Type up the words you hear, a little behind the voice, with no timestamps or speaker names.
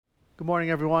Good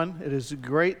morning, everyone. It is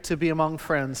great to be among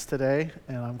friends today,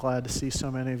 and I'm glad to see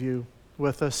so many of you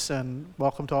with us, and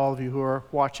welcome to all of you who are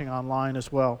watching online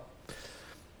as well.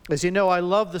 As you know, I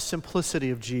love the simplicity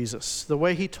of Jesus, the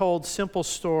way he told simple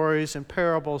stories and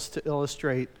parables to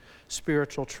illustrate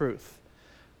spiritual truth.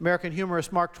 American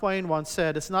humorist Mark Twain once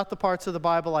said, "It's not the parts of the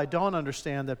Bible I don't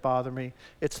understand that bother me,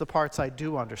 it's the parts I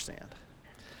do understand."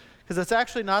 Because it's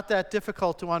actually not that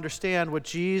difficult to understand what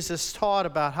Jesus taught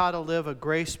about how to live a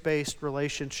grace-based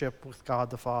relationship with God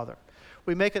the Father.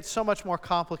 We make it so much more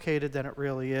complicated than it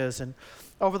really is. And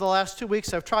over the last 2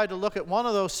 weeks, I've tried to look at one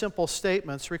of those simple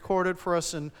statements recorded for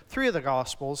us in 3 of the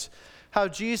Gospels, how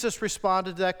Jesus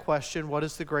responded to that question, what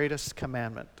is the greatest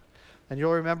commandment? And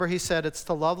you'll remember he said it's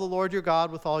to love the Lord your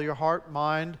God with all your heart,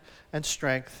 mind, and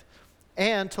strength,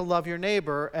 and to love your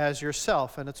neighbor as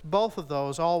yourself. And it's both of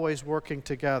those always working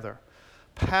together.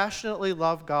 Passionately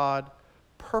love God,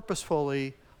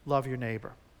 purposefully love your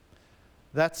neighbor.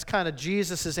 That's kind of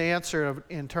Jesus' answer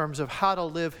in terms of how to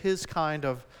live his kind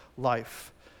of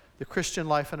life, the Christian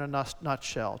life in a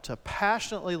nutshell, to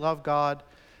passionately love God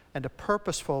and to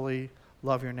purposefully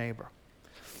love your neighbor.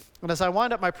 And as I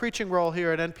wind up my preaching role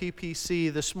here at NPPC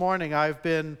this morning, I've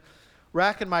been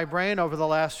racking my brain over the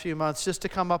last few months just to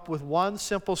come up with one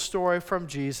simple story from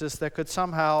Jesus that could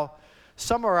somehow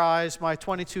summarize my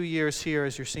 22 years here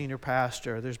as your senior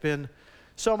pastor. There's been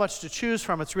so much to choose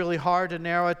from, it's really hard to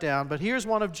narrow it down. But here's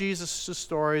one of Jesus'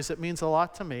 stories that means a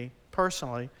lot to me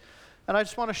personally, and I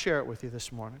just want to share it with you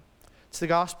this morning. It's the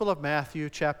Gospel of Matthew,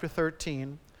 chapter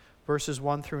 13, verses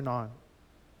 1 through 9.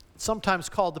 It's sometimes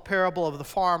called the parable of the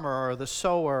farmer or the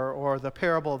sower or the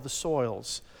parable of the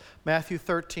soils. Matthew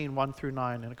 13, 1 through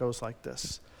 9, and it goes like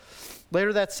this.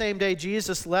 Later that same day,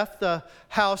 Jesus left the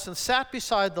house and sat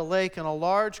beside the lake, and a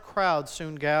large crowd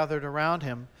soon gathered around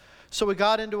him. So he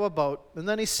got into a boat, and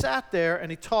then he sat there and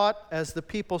he taught as the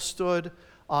people stood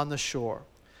on the shore.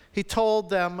 He told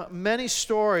them many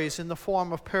stories in the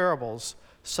form of parables,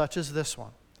 such as this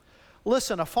one.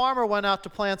 Listen, a farmer went out to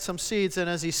plant some seeds, and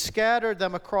as he scattered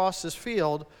them across his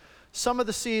field, some of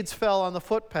the seeds fell on the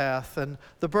footpath, and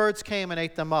the birds came and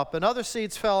ate them up. And other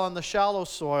seeds fell on the shallow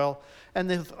soil and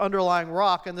the underlying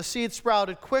rock, and the seeds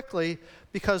sprouted quickly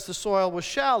because the soil was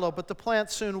shallow, but the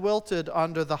plants soon wilted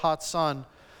under the hot sun.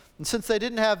 And since they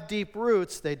didn't have deep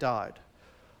roots, they died.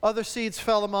 Other seeds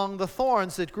fell among the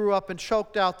thorns that grew up and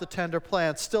choked out the tender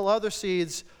plants. Still other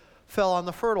seeds fell on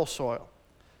the fertile soil.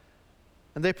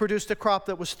 And they produced a crop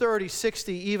that was 30,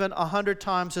 60, even 100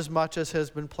 times as much as has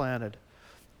been planted.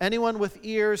 Anyone with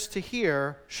ears to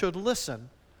hear should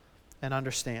listen and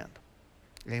understand.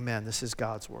 Amen. This is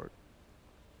God's word.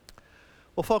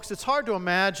 Well, folks, it's hard to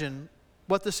imagine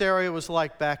what this area was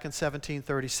like back in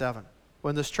 1737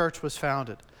 when this church was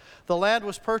founded. The land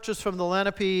was purchased from the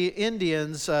Lenape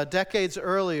Indians decades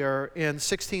earlier in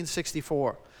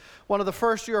 1664. One of the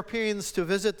first Europeans to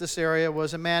visit this area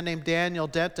was a man named Daniel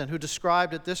Denton, who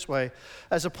described it this way: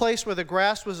 as a place where the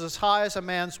grass was as high as a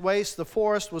man's waist, the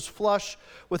forest was flush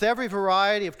with every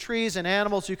variety of trees and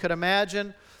animals you could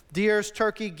imagine: deers,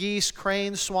 turkey, geese,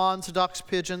 cranes, swans, ducks,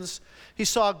 pigeons. He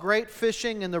saw great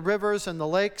fishing in the rivers and the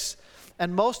lakes,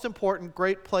 and most important,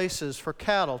 great places for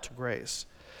cattle to graze.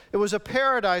 It was a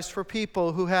paradise for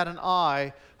people who had an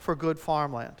eye for good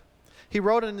farmland. He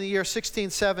wrote in the year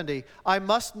 1670, I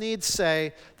must needs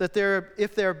say that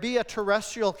if there be a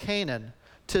terrestrial Canaan,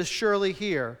 'tis surely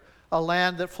here, a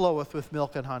land that floweth with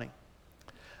milk and honey.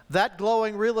 That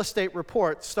glowing real estate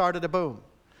report started a boom,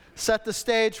 set the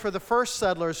stage for the first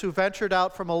settlers who ventured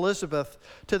out from Elizabeth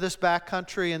to this back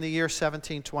country in the year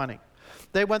 1720.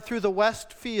 They went through the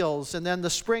West Fields and then the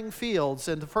Spring Fields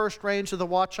and the first range of the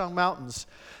Watchung Mountains,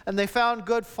 and they found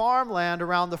good farmland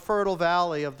around the fertile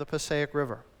valley of the Passaic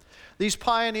River. These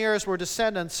pioneers were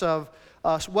descendants of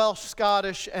Welsh,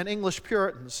 Scottish, and English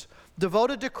Puritans,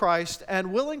 devoted to Christ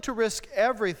and willing to risk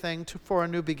everything for a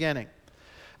new beginning.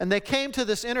 And they came to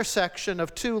this intersection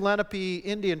of 2 Lenape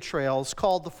Indian trails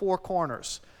called the Four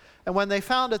Corners. And when they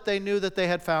found it, they knew that they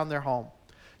had found their home.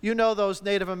 You know those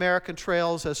Native American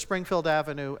trails as Springfield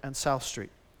Avenue and South Street.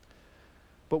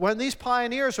 But when these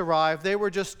pioneers arrived, they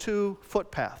were just 2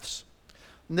 footpaths.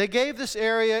 And they gave this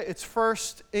area its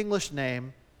first English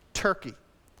name, Turkey,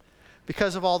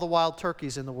 because of all the wild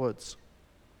turkeys in the woods.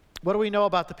 What do we know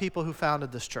about the people who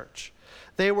founded this church?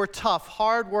 They were tough,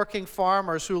 hard-working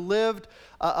farmers who lived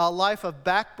a life of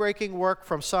back-breaking work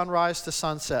from sunrise to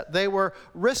sunset. They were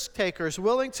risk-takers,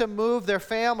 willing to move their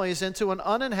families into an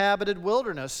uninhabited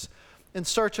wilderness in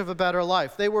search of a better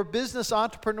life. They were business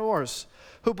entrepreneurs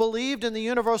who believed in the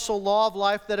universal law of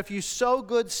life that if you sow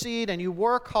good seed and you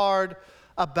work hard,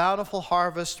 a bountiful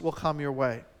harvest will come your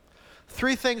way.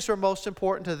 Three things were most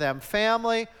important to them: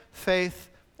 family, faith,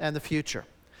 and the future.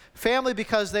 Family,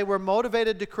 because they were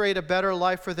motivated to create a better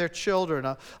life for their children,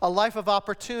 a life of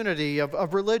opportunity,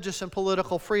 of religious and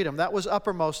political freedom. That was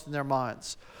uppermost in their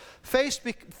minds.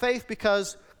 Faith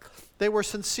because they were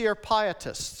sincere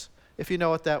pietists, if you know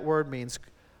what that word means.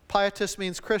 Pietist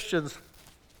means Christians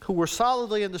who were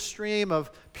solidly in the stream of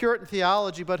Puritan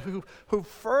theology, but who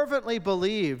fervently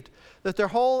believed that their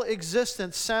whole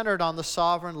existence centered on the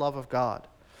sovereign love of God.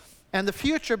 And the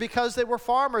future, because they were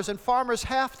farmers, and farmers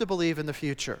have to believe in the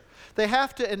future. They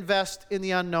have to invest in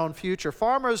the unknown future.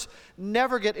 Farmers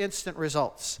never get instant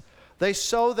results. They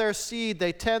sow their seed,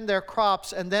 they tend their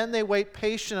crops, and then they wait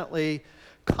patiently,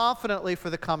 confidently for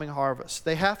the coming harvest.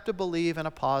 They have to believe in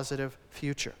a positive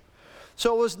future.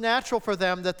 So it was natural for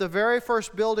them that the very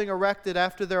first building erected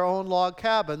after their own log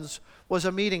cabins was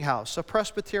a meeting house, a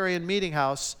Presbyterian meeting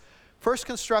house, first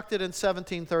constructed in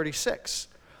 1736.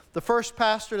 The first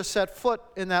pastor to set foot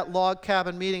in that log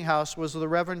cabin meeting house was the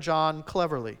Reverend John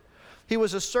Cleverly. He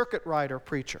was a circuit rider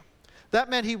preacher. That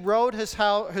meant he rode his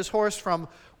horse from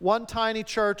one tiny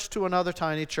church to another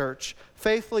tiny church,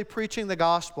 faithfully preaching the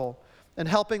gospel and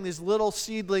helping these little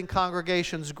seedling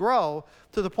congregations grow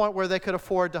to the point where they could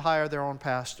afford to hire their own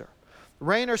pastor.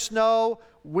 Rain or snow,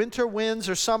 winter winds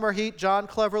or summer heat, John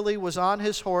Cleverly was on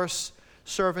his horse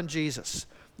serving Jesus,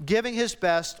 giving his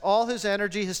best, all his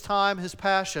energy, his time, his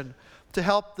passion to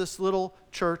help this little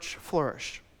church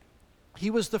flourish.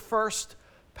 He was the first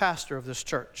pastor of this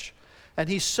church, and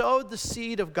he sowed the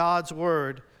seed of God's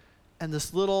word, and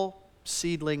this little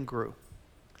seedling grew.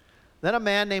 Then a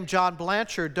man named John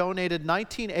Blanchard donated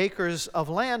 19 acres of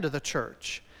land to the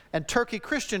church, and Turkey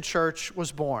Christian Church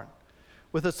was born,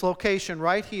 with its location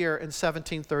right here in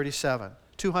 1737,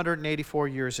 284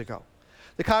 years ago.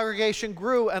 The congregation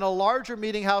grew, and a larger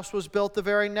meeting house was built the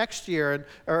very next year, in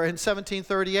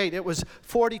 1738. It was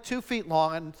 42 feet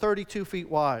long and 32 feet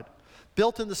wide,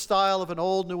 built in the style of an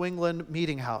old New England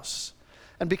meeting house.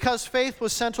 And because faith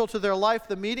was central to their life,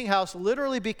 the meeting house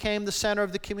literally became the center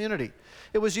of the community.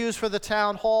 It was used for the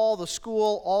town hall, the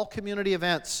school, all community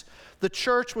events. The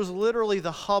church was literally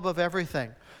the hub of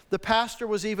everything. The pastor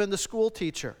was even the school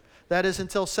teacher. That is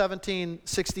until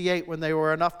 1768, when there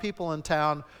were enough people in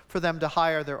town for them to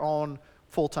hire their own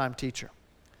full-time teacher.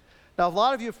 Now, a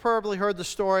lot of you have probably heard the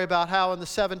story about how in the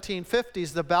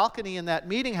 1750s, the balcony in that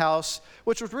meeting house,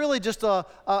 which was really just a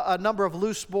number of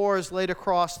loose boards laid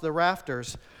across the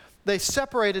rafters, they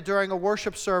separated during a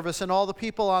worship service, and all the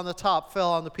people on the top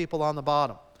fell on the people on the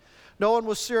bottom. No one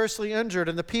was seriously injured,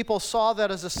 and the people saw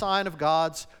that as a sign of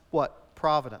God's, what?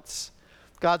 Providence.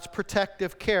 God's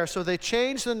protective care. So they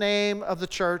changed the name of the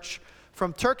church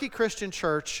from Turkey Christian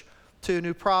Church to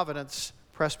New Providence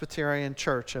Presbyterian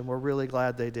Church, and we're really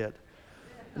glad they did.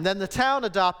 And then the town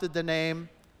adopted the name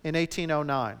in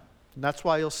 1809, and that's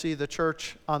why you'll see the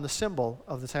church on the symbol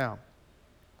of the town.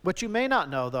 What you may not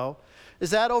know, though, is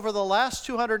that over the last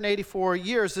 284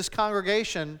 years, this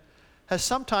congregation has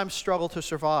sometimes struggled to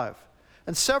survive,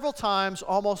 and several times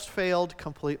almost failed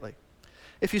completely.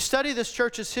 If you study this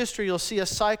church's history, you'll see a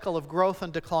cycle of growth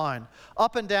and decline,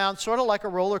 up and down, sort of like a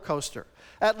roller coaster.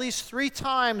 At least 3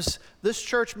 times, this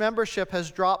church membership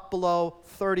has dropped below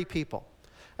 30 people,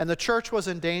 and the church was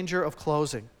in danger of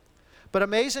closing. But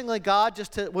amazingly, God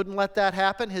just wouldn't let that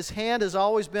happen. His hand has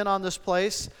always been on this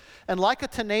place, and like a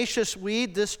tenacious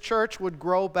weed, this church would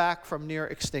grow back from near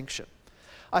extinction.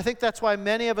 I think that's why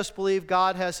many of us believe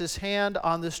God has his hand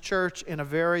on this church in a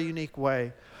very unique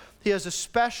way. He has a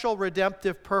special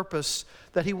redemptive purpose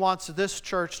that he wants this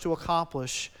church to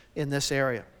accomplish in this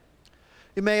area.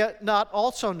 You may not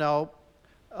also know,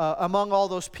 among all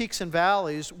those peaks and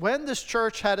valleys, when this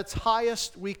church had its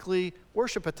highest weekly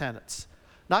worship attendance.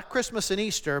 Not Christmas and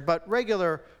Easter, but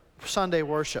regular Sunday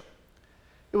worship.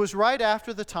 It was right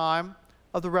after the time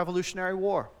of the Revolutionary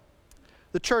War.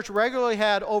 The church regularly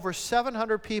had over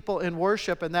 700 people in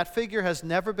worship, and that figure has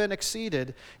never been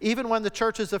exceeded, even when the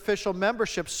church's official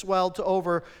membership swelled to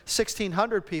over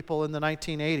 1,600 people in the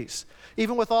 1980s.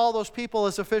 Even with all those people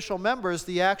as official members,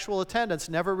 the actual attendance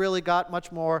never really got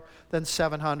much more than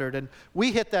 700. And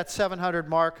we hit that 700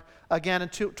 mark again in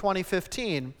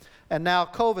 2015, and now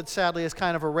COVID sadly has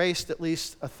kind of erased at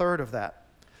least a third of that.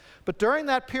 But during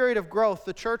that period of growth,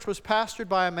 the church was pastored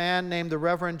by a man named the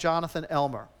Reverend Jonathan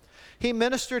Elmer. He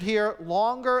ministered here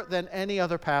longer than any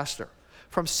other pastor,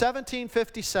 from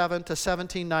 1757 to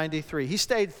 1793. He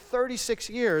stayed 36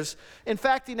 years. In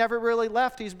fact, he never really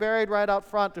left. He's buried right out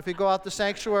front. If you go out the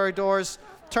sanctuary doors,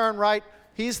 turn right,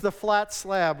 he's the flat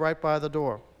slab right by the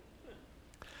door.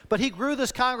 But he grew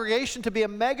this congregation to be a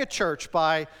mega church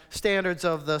by standards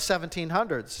of the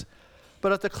 1700s.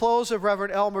 But at the close of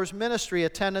Reverend Elmer's ministry,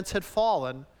 attendance had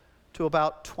fallen to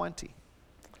about 20.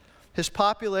 His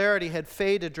popularity had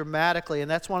faded dramatically,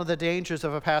 and that's one of the dangers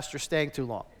of a pastor staying too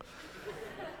long.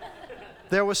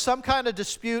 There was some kind of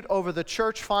dispute over the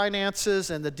church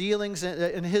finances and the dealings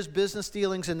in his business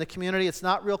dealings in the community. It's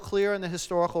not real clear in the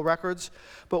historical records,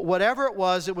 but whatever it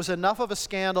was enough of a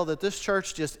scandal that this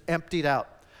church just emptied out.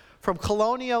 From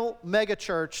colonial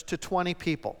megachurch to 20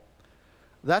 people.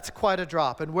 That's quite a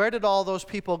drop. And where did all those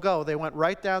people go? They went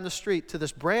right down the street to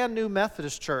this brand new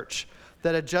Methodist church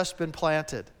that had just been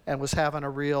planted and was having a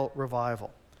real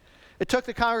revival. It took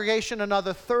the congregation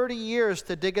another 30 years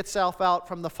to dig itself out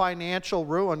from the financial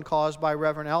ruin caused by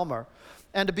Reverend Elmer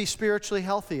and to be spiritually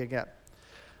healthy again.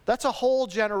 That's a whole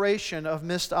generation of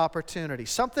missed opportunity.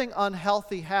 Something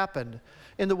unhealthy happened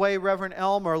in the way Reverend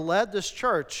Elmer led this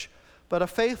church, but a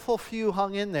faithful few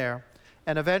hung in there,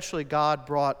 and eventually God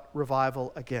brought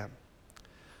revival again.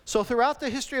 So throughout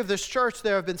the history of this church,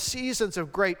 there have been seasons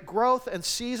of great growth and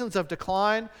seasons of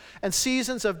decline and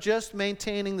seasons of just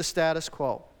maintaining the status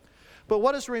quo. But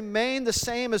what has remained the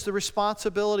same is the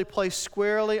responsibility placed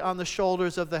squarely on the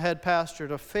shoulders of the head pastor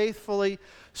to faithfully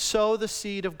sow the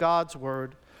seed of God's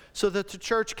word so that the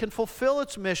church can fulfill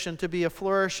its mission to be a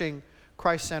flourishing,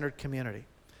 Christ-centered community.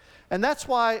 And that's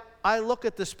why I look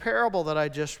at this parable that I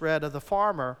just read of the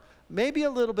farmer maybe a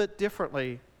little bit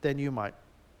differently than you might.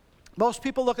 Most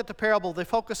people look at the parable, they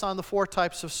focus on the 4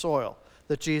 types of soil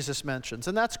that Jesus mentions.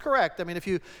 And that's correct. I mean, if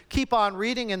you keep on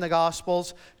reading in the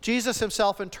Gospels, Jesus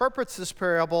himself interprets this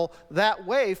parable that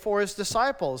way for his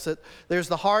disciples. That there's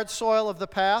the hard soil of the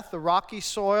path, the rocky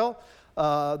soil,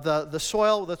 the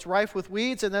soil that's rife with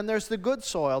weeds, and then there's the good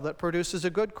soil that produces a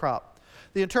good crop.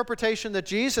 The interpretation that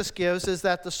Jesus gives is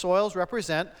that the soils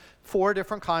represent 4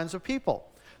 different kinds of people.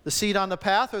 The seed on the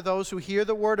path are those who hear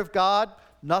the word of God,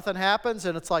 nothing happens,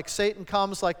 and it's like Satan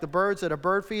comes like the birds at a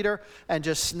bird feeder and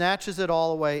just snatches it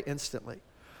all away instantly.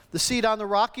 The seed on the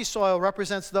rocky soil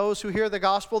represents those who hear the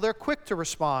gospel. They're quick to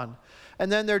respond,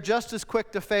 and then they're just as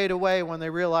quick to fade away when they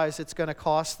realize it's going to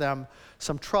cost them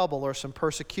some trouble or some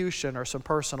persecution or some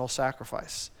personal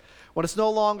sacrifice. When it's no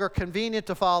longer convenient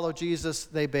to follow Jesus,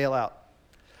 they bail out.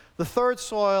 The third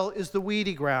soil is the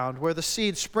weedy ground, where the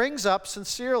seed springs up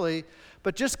sincerely,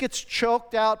 but just gets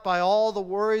choked out by all the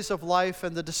worries of life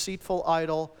and the deceitful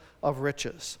idol of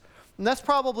riches. And that's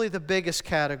probably the biggest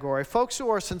category. Folks who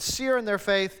are sincere in their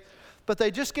faith, but they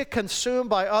just get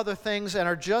consumed by other things and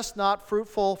are just not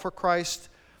fruitful for Christ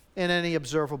in any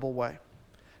observable way.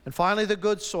 And finally, the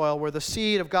good soil, where the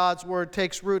seed of God's word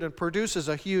takes root and produces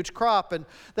a huge crop. And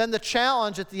then the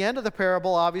challenge at the end of the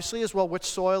parable, obviously, is, well, which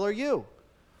soil are you?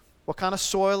 What kind of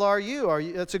soil are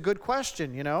you? That's a good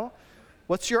question, you know.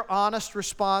 What's your honest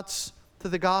response to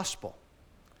the gospel?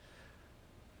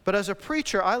 But as a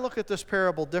preacher, I look at this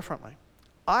parable differently.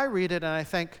 I read it and I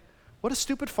think, what a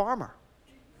stupid farmer.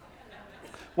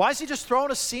 Why is he just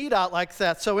throwing a seed out like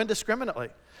that so indiscriminately?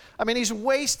 I mean, he's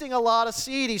wasting a lot of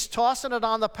seed. He's tossing it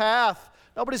on the path.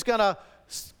 Nobody's going to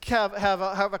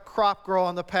have a crop grow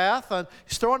on the path. And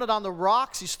he's throwing it on the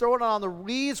rocks. He's throwing it on the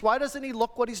weeds. Why doesn't he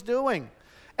look what he's doing?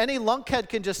 Any lunkhead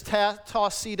can just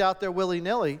toss seed out there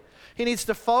willy-nilly. He needs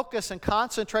to focus and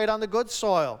concentrate on the good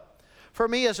soil. For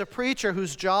me as a preacher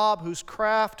whose job, whose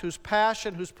craft, whose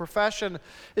passion, whose profession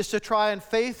is to try and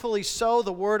faithfully sow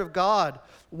the word of God,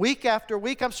 week after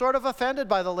week, I'm sort of offended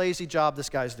by the lazy job this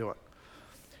guy's doing.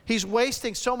 He's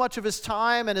wasting so much of his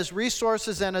time and his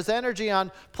resources and his energy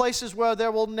on places where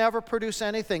there will never produce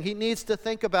anything. He needs to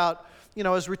think about,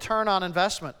 his return on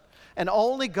investment and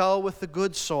only go with the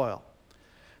good soil.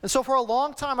 And so for a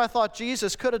long time, I thought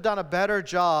Jesus could have done a better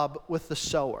job with the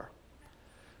sower.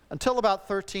 Until about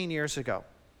 13 years ago,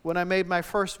 when I made my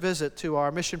first visit to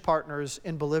our mission partners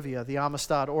in Bolivia, the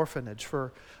Amistad Orphanage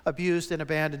for abused and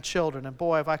abandoned children. And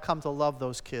boy, have I come to love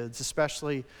those kids,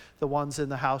 especially the ones in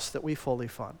the house that we fully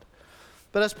fund.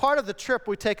 But as part of the trip,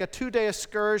 we take a 2-day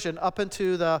excursion up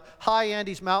into the high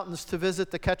Andes Mountains to visit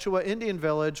the Quechua Indian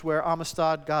village where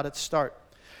Amistad got its start.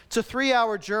 It's a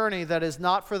 3-hour journey that is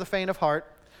not for the faint of heart.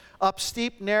 Up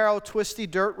steep, narrow, twisty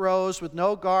dirt roads with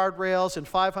no guardrails and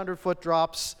 500-foot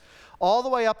drops, all the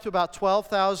way up to about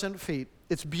 12,000 feet.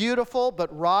 It's beautiful,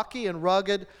 but rocky and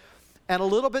rugged, and a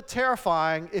little bit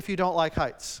terrifying if you don't like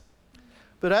heights.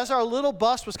 But as our little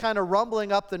bus was kind of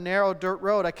rumbling up the narrow dirt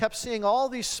road, I kept seeing all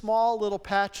these small little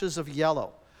patches of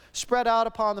yellow spread out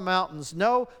upon the mountains.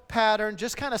 No pattern,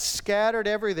 just kind of scattered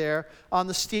everywhere on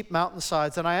the steep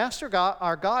mountainsides. And I asked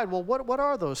our guide, well, what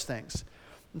are those things?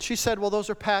 And she said, well, those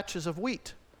are patches of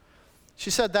wheat. She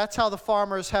said that's how the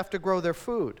farmers have to grow their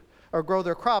food or grow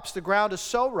their crops. The ground is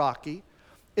so rocky,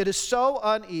 it is so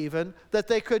uneven that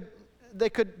they could they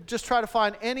could just try to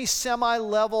find any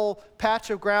semi-level patch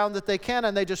of ground that they can,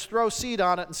 and they just throw seed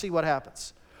on it and see what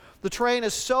happens. The terrain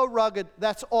is so rugged,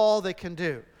 that's all they can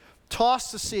do.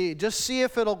 Toss the seed, just see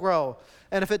if it'll grow.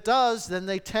 And if it does, then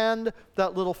they tend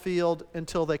that little field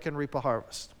until they can reap a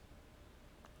harvest.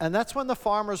 And that's when the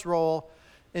farmer's role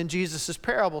in Jesus'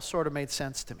 parable sort of made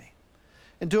sense to me.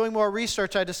 In doing more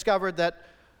research, I discovered that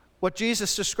what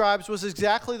Jesus describes was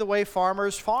exactly the way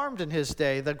farmers farmed in his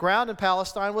day. The ground in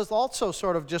Palestine was also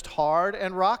sort of just hard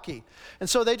and rocky. And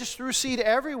so they just threw seed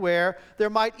everywhere.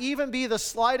 There might even be the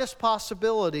slightest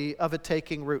possibility of it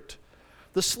taking root.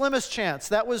 The slimmest chance.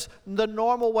 That was the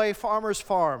normal way farmers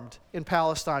farmed in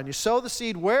Palestine. You sow the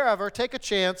seed wherever, take a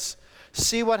chance,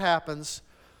 see what happens.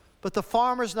 But the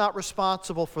farmer's not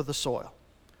responsible for the soil.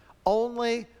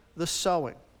 Only the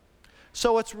sowing.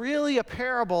 So it's really a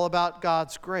parable about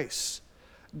God's grace.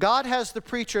 God has the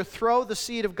preacher throw the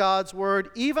seed of God's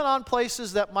word even on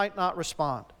places that might not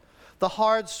respond. The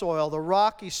hard soil, the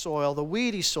rocky soil, the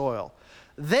weedy soil.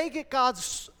 They get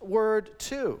God's word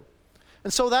too.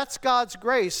 And so that's God's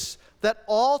grace, that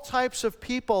all types of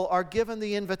people are given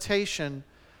the invitation,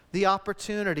 the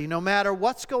opportunity, no matter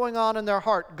what's going on in their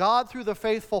heart. God, through the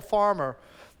faithful farmer,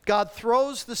 God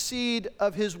throws the seed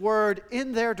of his word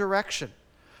in their direction.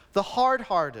 The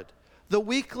hard-hearted, the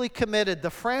weakly committed, the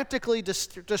frantically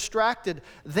distracted,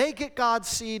 they get God's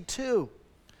seed too.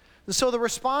 And so the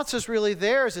response is really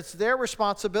theirs. It's their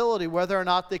responsibility whether or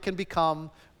not they can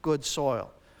become good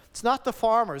soil. It's not the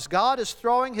farmer's. God is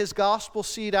throwing his gospel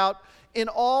seed out in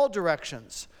all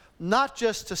directions, not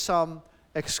just to some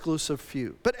exclusive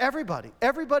few, but everybody.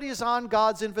 Everybody is on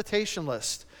God's invitation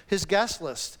list, his guest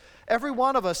list. Every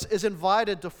one of us is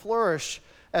invited to flourish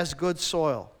as good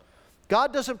soil.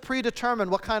 God doesn't predetermine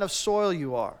what kind of soil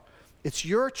you are. It's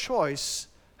your choice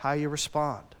how you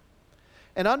respond.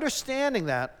 And understanding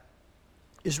that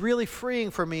is really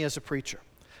freeing for me as a preacher.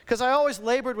 Because I always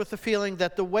labored with the feeling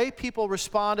that the way people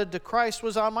responded to Christ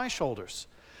was on my shoulders.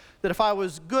 That if I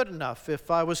was good enough,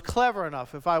 if I was clever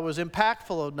enough, if I was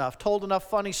impactful enough, told enough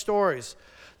funny stories,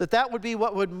 that would be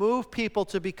what would move people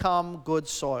to become good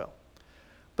soil.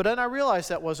 But then I realized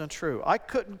that wasn't true. I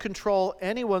couldn't control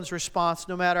anyone's response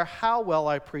no matter how well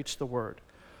I preached the word.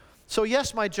 So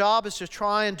yes, my job is to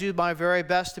try and do my very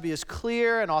best to be as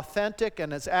clear and authentic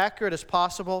and as accurate as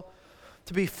possible,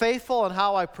 to be faithful in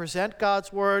how I present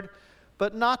God's word,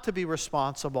 but not to be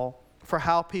responsible for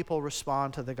how people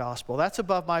respond to the gospel. That's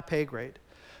above my pay grade.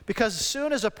 Because as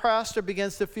soon as a pastor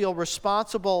begins to feel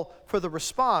responsible for the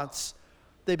response,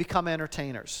 they become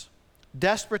entertainers.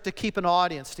 Desperate to keep an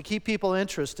audience, to keep people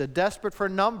interested, desperate for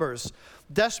numbers,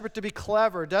 desperate to be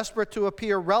clever, desperate to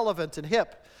appear relevant and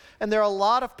hip. And there are a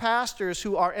lot of pastors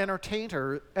who are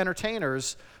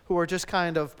entertainers who are just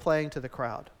kind of playing to the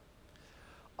crowd.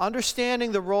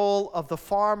 Understanding the role of the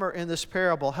farmer in this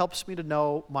parable helps me to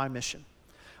know my mission.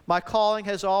 My calling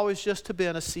has always just to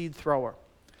been a seed thrower.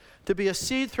 To be a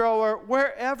seed thrower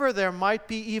wherever there might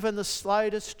be even the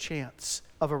slightest chance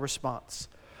of a response.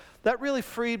 That really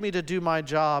freed me to do my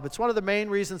job. It's one of the main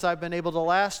reasons I've been able to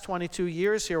last 22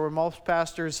 years here, where most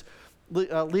pastors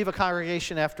leave a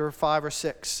congregation after 5 or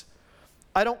 6.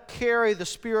 I don't carry the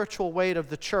spiritual weight of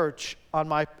the church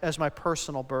as my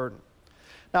personal burden.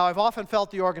 Now, I've often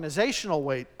felt the organizational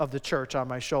weight of the church on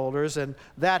my shoulders, and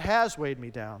that has weighed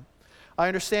me down. I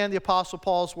understand the Apostle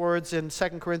Paul's words in 2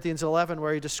 Corinthians 11,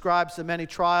 where he describes the many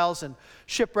trials and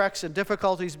shipwrecks and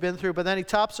difficulties he's been through, but then he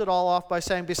tops it all off by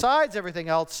saying, besides everything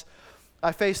else,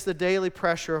 I face the daily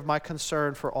pressure of my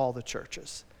concern for all the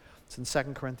churches. It's in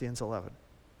 2 Corinthians 11.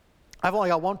 I've only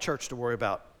got one church to worry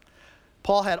about.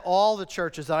 Paul had all the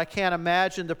churches, and I can't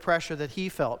imagine the pressure that he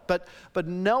felt. But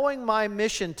knowing my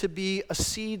mission to be a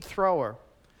seed thrower,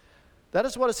 that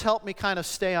is what has helped me kind of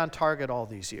stay on target all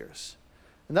these years.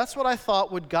 And that's what I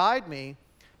thought would guide me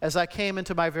as I came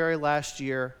into my very last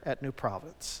year at New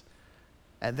Providence.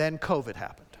 And then COVID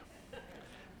happened.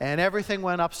 And everything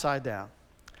went upside down.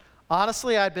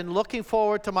 Honestly, I'd been looking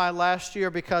forward to my last year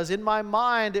because in my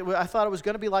mind, I thought it was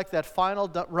going to be like that final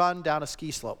run down a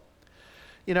ski slope.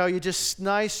 You know, you just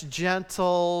nice,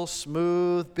 gentle,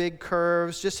 smooth, big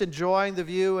curves, just enjoying the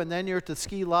view, and then you're at the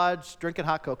ski lodge drinking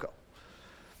hot cocoa.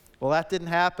 Well, that didn't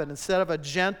happen. Instead of a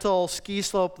gentle ski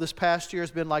slope, this past year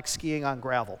has been like skiing on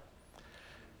gravel.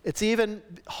 It's even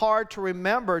hard to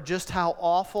remember just how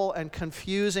awful and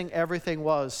confusing everything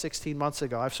was 16 months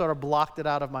ago. I've sort of blocked it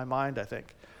out of my mind, I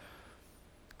think.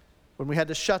 When we had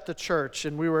to shut the church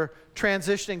and we were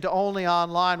transitioning to only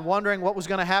online, wondering what was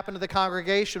going to happen to the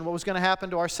congregation, what was going to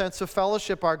happen to our sense of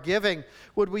fellowship, our giving.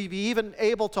 Would we be even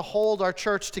able to hold our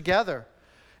church together?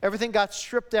 Everything got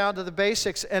stripped down to the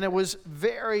basics, and it was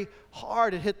very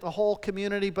hard. It hit the whole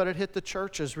community, but it hit the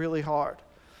churches really hard.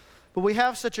 But we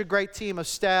have such a great team of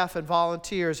staff and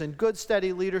volunteers and good,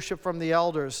 steady leadership from the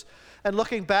elders. And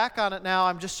looking back on it now,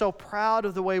 I'm just so proud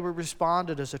of the way we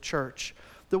responded as a church,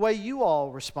 the way you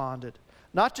all responded.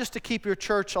 Not just to keep your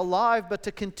church alive, but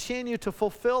to continue to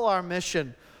fulfill our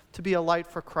mission to be a light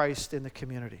for Christ in the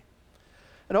community.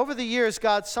 And over the years,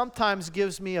 God sometimes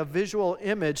gives me a visual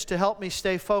image to help me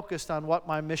stay focused on what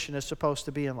my mission is supposed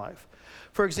to be in life.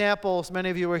 For example, as many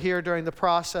of you were here during the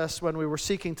process when we were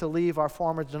seeking to leave our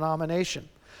former denomination.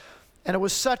 And it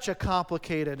was such a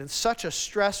complicated and such a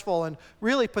stressful and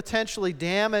really potentially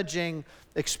damaging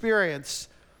experience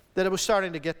that it was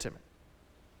starting to get to me.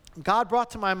 God brought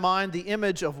to my mind the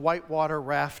image of whitewater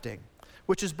rafting,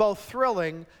 which is both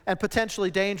thrilling and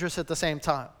potentially dangerous at the same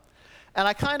time. And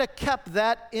I kind of kept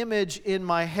that image in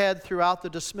my head throughout the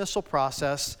dismissal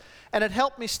process, and it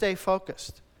helped me stay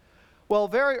focused. Well,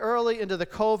 very early into the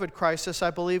COVID crisis,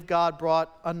 I believe God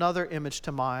brought another image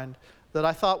to mind that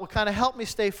I thought would kind of help me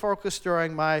stay focused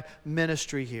during my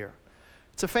ministry here.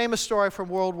 It's a famous story from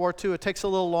World War II. It takes a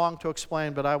little long to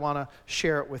explain, but I want to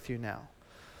share it with you now.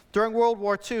 During World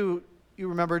War II, you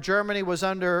remember Germany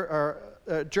under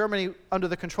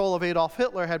the control of Adolf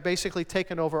Hitler had basically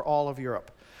taken over all of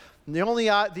Europe. And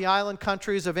the island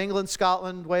countries of England,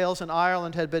 Scotland, Wales, and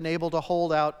Ireland had been able to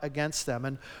hold out against them.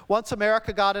 And once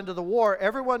America got into the war,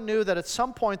 everyone knew that at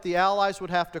some point the Allies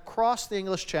would have to cross the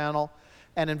English Channel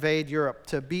and invade Europe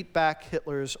to beat back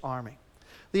Hitler's army.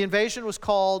 The invasion was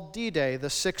called D-Day, the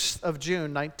 6th of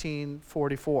June,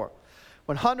 1944.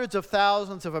 When hundreds of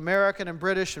thousands of American and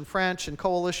British and French and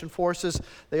coalition forces,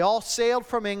 they all sailed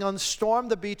from England,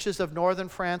 stormed the beaches of northern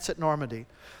France at Normandy.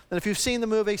 And if you've seen the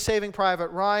movie Saving Private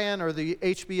Ryan or the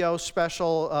HBO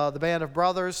special The Band of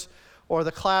Brothers or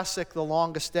the classic The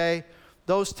Longest Day,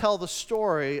 those tell the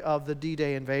story of the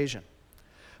D-Day invasion.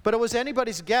 But it was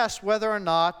anybody's guess whether or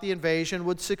not the invasion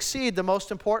would succeed. The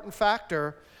most important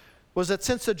factor was that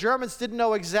since the Germans didn't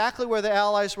know exactly where the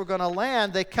Allies were going to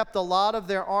land, they kept a lot of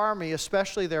their army,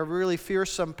 especially their really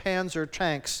fearsome Panzer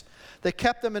tanks. They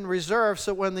kept them in reserve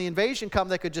so when the invasion came,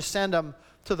 they could just send them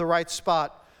to the right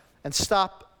spot and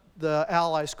stop the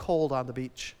Allies cold on the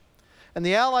beach. And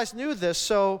the Allies knew this,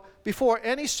 so before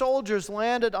any soldiers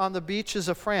landed on the beaches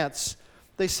of France,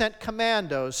 they sent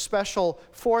commandos, special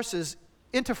forces,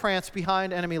 into France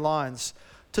behind enemy lines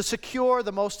to secure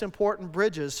the most important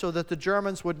bridges so that the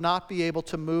Germans would not be able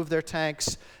to move their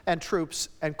tanks and troops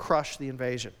and crush the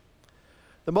invasion.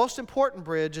 The most important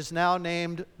bridge is now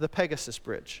named the Pegasus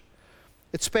Bridge.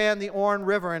 It spanned the Orne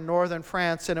River in northern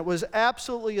France, and it was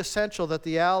absolutely essential that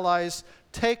the Allies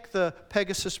take the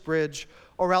Pegasus Bridge,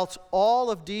 or else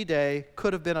all of D-Day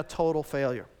could have been a total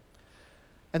failure.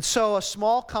 And so a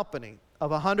small company of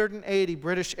 180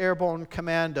 British airborne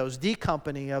commandos, D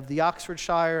Company of the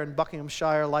Oxfordshire and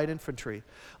Buckinghamshire Light Infantry,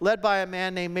 led by a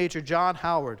man named Major John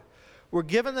Howard, were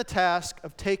given the task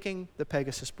of taking the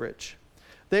Pegasus Bridge.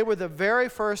 They were the very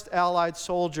first Allied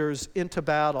soldiers into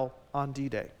battle on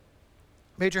D-Day.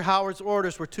 Major Howard's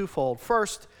orders were twofold.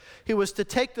 First, he was to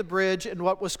take the bridge in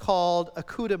what was called a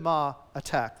coup de main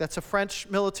attack. That's a French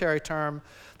military term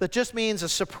that just means a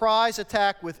surprise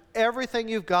attack with everything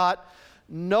you've got,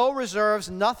 no reserves,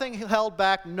 nothing held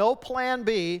back, no plan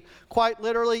B. Quite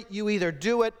literally, you either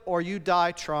do it or you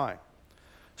die trying.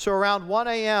 So around 1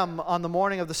 a.m. on the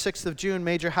morning of the 6th of June,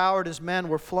 Major Howard and his men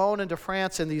were flown into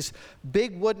France in these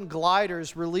big wooden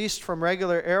gliders released from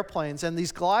regular airplanes. And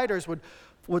these gliders would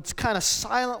kind of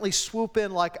silently swoop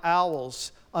in like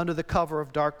owls under the cover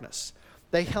of darkness.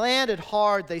 They landed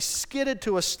hard. They skidded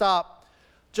to a stop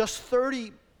just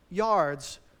 30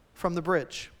 yards from the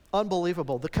bridge.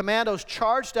 Unbelievable. The commandos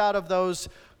charged out of those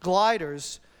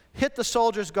gliders, hit the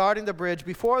soldiers guarding the bridge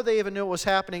before they even knew what was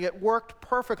happening. It worked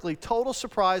perfectly. Total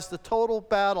surprise. The total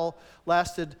battle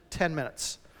lasted 10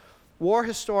 minutes. War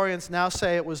historians now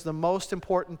say it was the most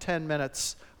important 10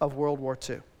 minutes of World War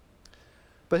II.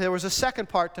 But there was a second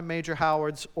part to Major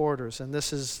Howard's orders, and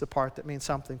this is the part that means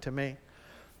something to me.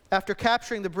 After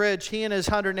capturing the bridge, he and his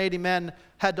 180 men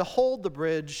had to hold the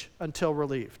bridge until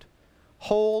relieved.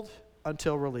 Hold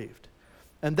until relieved.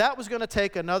 And that was going to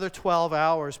take another 12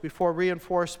 hours before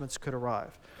reinforcements could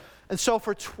arrive. And so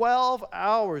for 12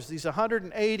 hours, these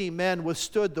 180 men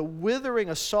withstood the withering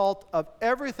assault of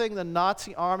everything the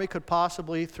Nazi army could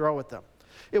possibly throw at them.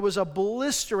 It was a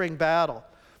blistering battle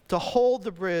to hold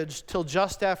the bridge till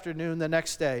just after noon the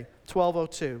next day,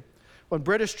 12:02, when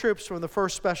British troops from the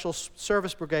 1st Special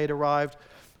Service Brigade arrived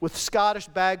with Scottish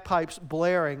bagpipes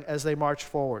blaring as they marched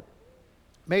forward.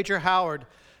 Major Howard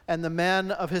and the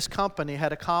men of his company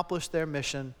had accomplished their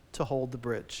mission to hold the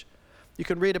bridge. You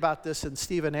can read about this in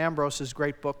Stephen Ambrose's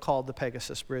great book called The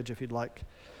Pegasus Bridge if you'd like.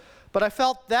 But I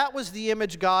felt that was the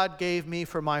image God gave me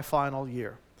for my final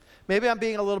year. Maybe I'm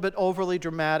being a little bit overly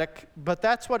dramatic, but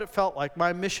that's what it felt like.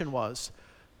 My mission was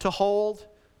to hold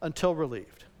until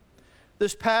relieved.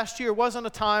 This past year wasn't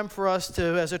a time for us to,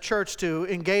 as a church, to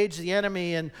engage the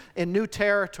enemy in new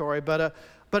territory, but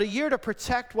a year to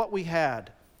protect what we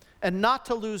had and not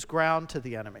to lose ground to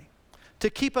the enemy, to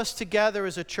keep us together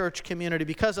as a church community,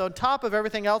 because on top of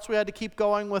everything else, we had to keep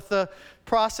going with the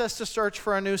process to search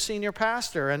for a new senior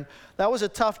pastor, and that was a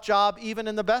tough job even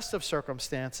in the best of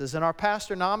circumstances. And our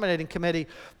pastor nominating committee,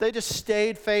 they just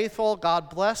stayed faithful. God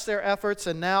bless their efforts,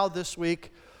 and now this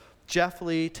week, Jeff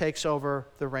Lee takes over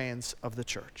the reins of the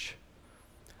church.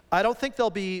 I don't think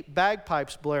there'll be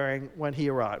bagpipes blaring when he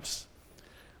arrives,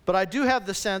 but I do have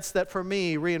the sense that for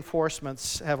me,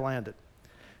 reinforcements have landed.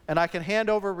 And I can hand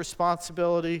over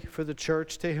responsibility for the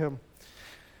church to him.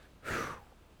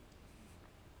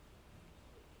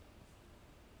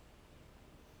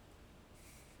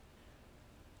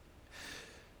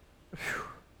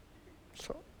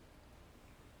 So,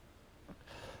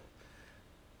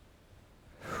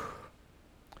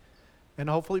 and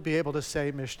hopefully be able to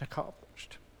say mission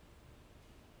accomplished.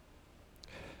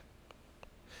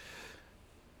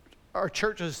 Our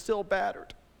church is still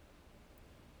battered.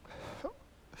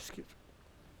 Excuse me.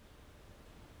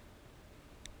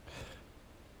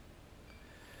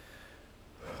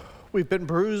 We've been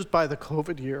bruised by the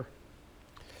COVID year,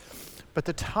 but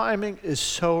the timing is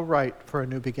so right for a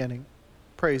new beginning.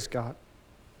 Praise God.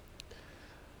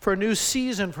 For a new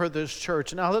season for this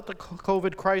church. Now that the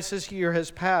COVID crisis year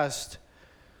has passed,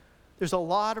 there's a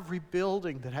lot of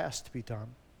rebuilding that has to be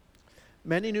done.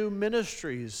 Many new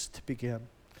ministries to begin.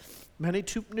 Many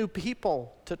new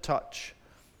people to touch.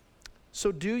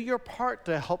 So do your part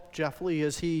to help Jeff Lee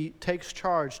as he takes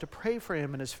charge, to pray for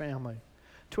him and his family,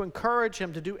 to encourage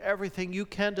him to do everything you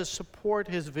can to support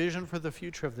his vision for the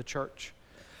future of the church.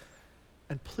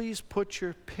 And please put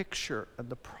your picture and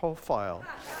the profile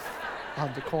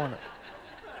on the corner.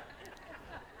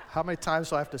 How many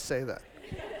times do I have to say that?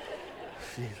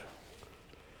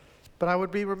 But I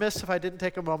would be remiss if I didn't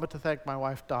take a moment to thank my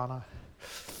wife, Donna,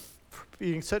 for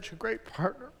being such a great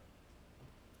partner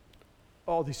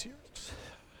all these years.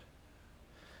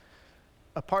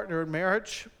 A partner in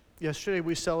marriage. Yesterday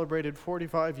we celebrated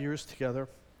 45 years together.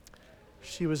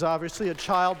 She was obviously a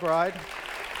child bride.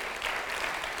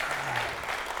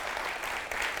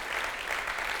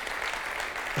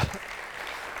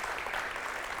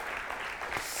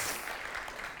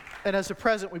 And as a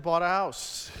present, we bought a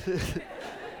house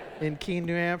in Keene,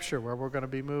 New Hampshire, where we're going to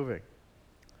be moving.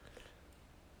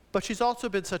 But she's also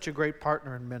been such a great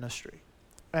partner in ministry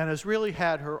and has really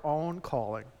had her own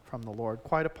calling from the Lord,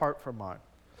 quite apart from mine.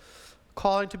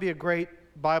 Calling to be a great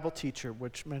Bible teacher,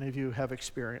 which many of you have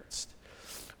experienced.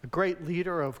 A great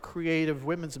leader of creative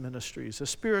women's ministries, a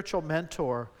spiritual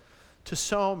mentor to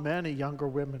so many younger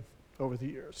women over the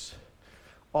years,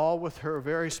 all with her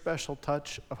very special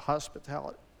touch of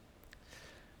hospitality.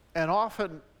 And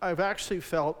often I've actually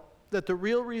felt that the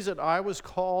real reason I was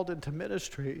called into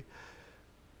ministry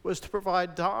was to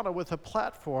provide Donna with a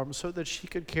platform so that she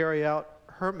could carry out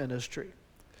her ministry,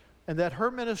 and that her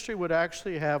ministry would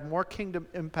actually have more kingdom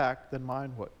impact than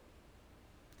mine would.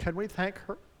 Can we thank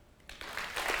her?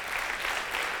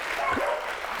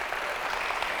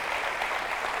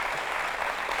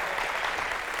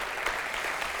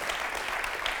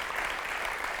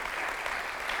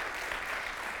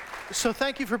 So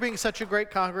thank you for being such a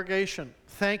great congregation.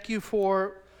 Thank you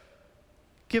for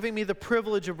giving me the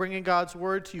privilege of bringing God's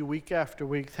word to you week after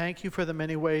week. Thank you for the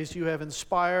many ways you have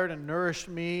inspired and nourished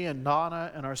me and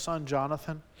Donna and our son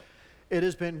Jonathan. It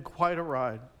has been quite a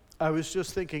ride. I was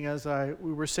just thinking as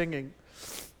we were singing,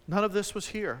 none of this was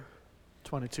here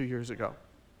 22 years ago.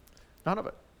 None of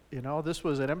it. You know, this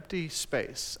was an empty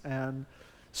space, and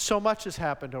so much has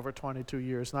happened over 22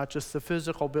 years, not just the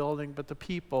physical building, but the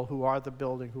people who are the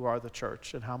building, who are the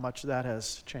church, and how much that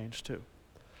has changed too.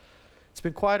 It's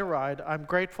been quite a ride. I'm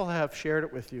grateful to have shared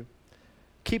it with you.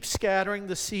 Keep scattering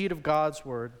the seed of God's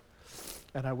word,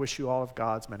 and I wish you all of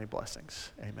God's many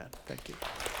blessings. Amen. Thank you.